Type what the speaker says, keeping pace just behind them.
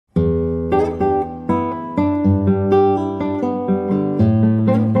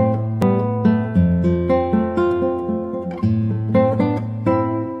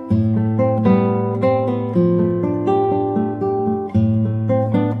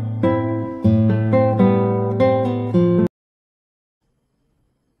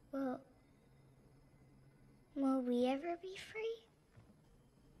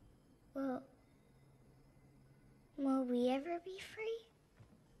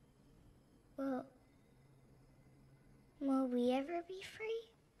we ever be free?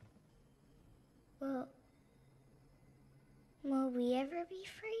 Will we ever be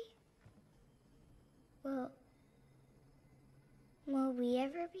free? Will we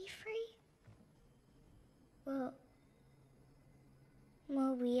ever be free?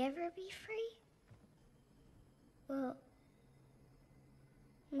 Will we ever be free?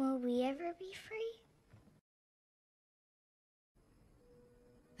 Will we ever be free?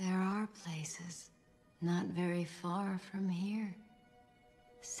 There are places not very far from here,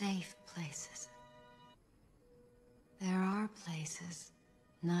 safe places. There are places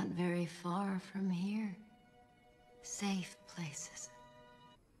not very far from here, safe places.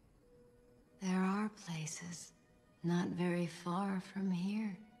 There are places not very far from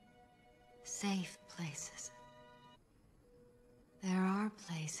here, safe places. There are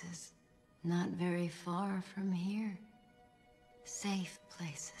places not very far from here, safe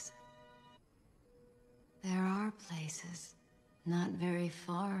places. There are places not very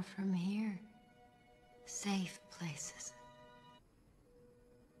far from here, safe places.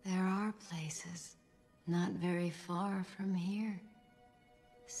 There are places not very far from here,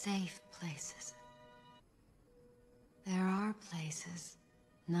 safe places. There are places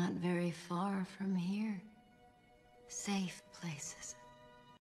not very far from here, safe places.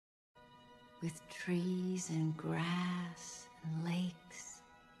 With trees and grass and lakes,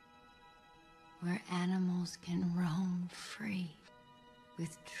 where animals can roam free.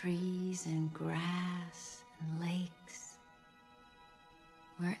 With trees and grass and lakes,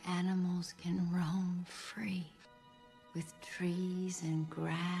 where animals can roam free. With trees and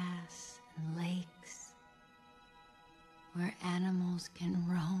grass and lakes, where animals can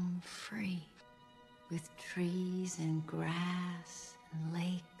roam free. With trees and grass and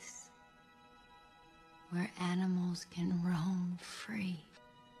lakes, where animals can roam free.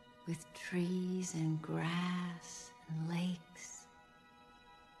 With trees and grass and lakes,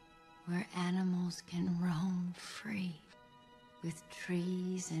 where animals can roam free. With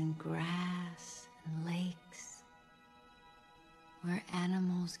trees and grass and lakes, where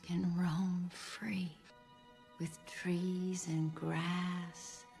animals can roam free. With trees and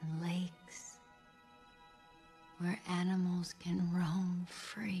grass and lakes, where animals can roam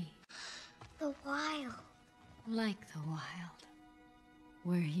free. The wild. Like the wild,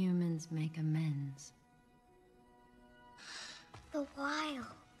 where humans make amends. The wild.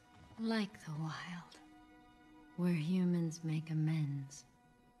 Like the wild, where humans make amends.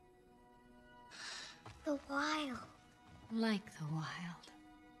 The wild. Like the wild,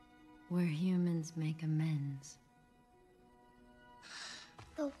 where humans make amends.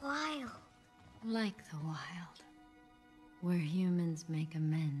 The wild. Like the wild, where humans make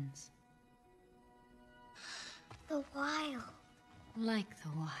amends. The wild. Like the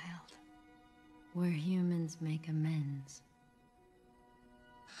wild, where humans make amends.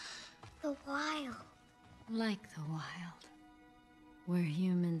 The wild. Like the wild, where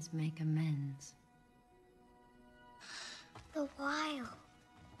humans make amends. The wild.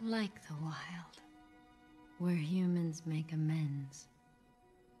 Like the wild, where humans make amends.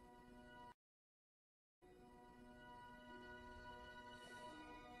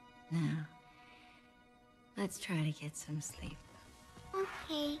 Now, let's try to get some sleep.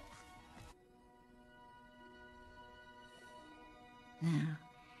 Okay. Now,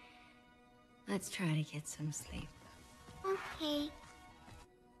 let's try to get some sleep. Okay.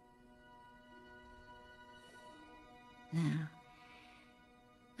 Now,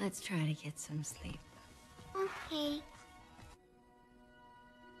 let's try to get some sleep. Okay.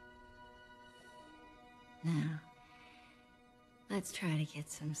 Now, let's try to get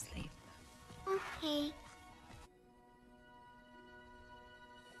some sleep. Okay.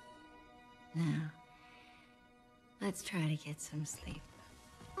 Now, let's try to get some sleep.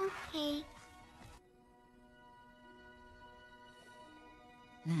 Okay.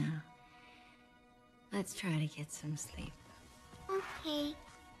 Now, let's try to get some sleep. Okay.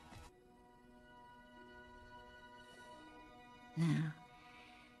 Now,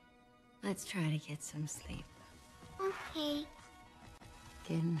 let's try to get some sleep. Okay.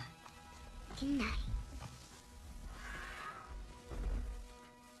 Good night. Good night.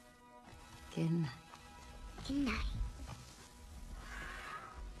 Good night. Good night.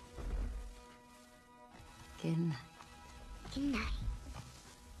 Good night. Good night.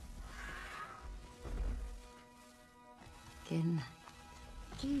 Good night.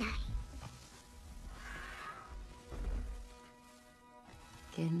 Good night.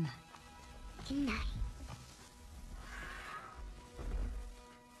 Good night. Good night.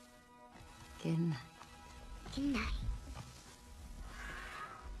 Good night. Good night.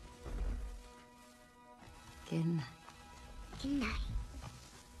 Good night. Good night.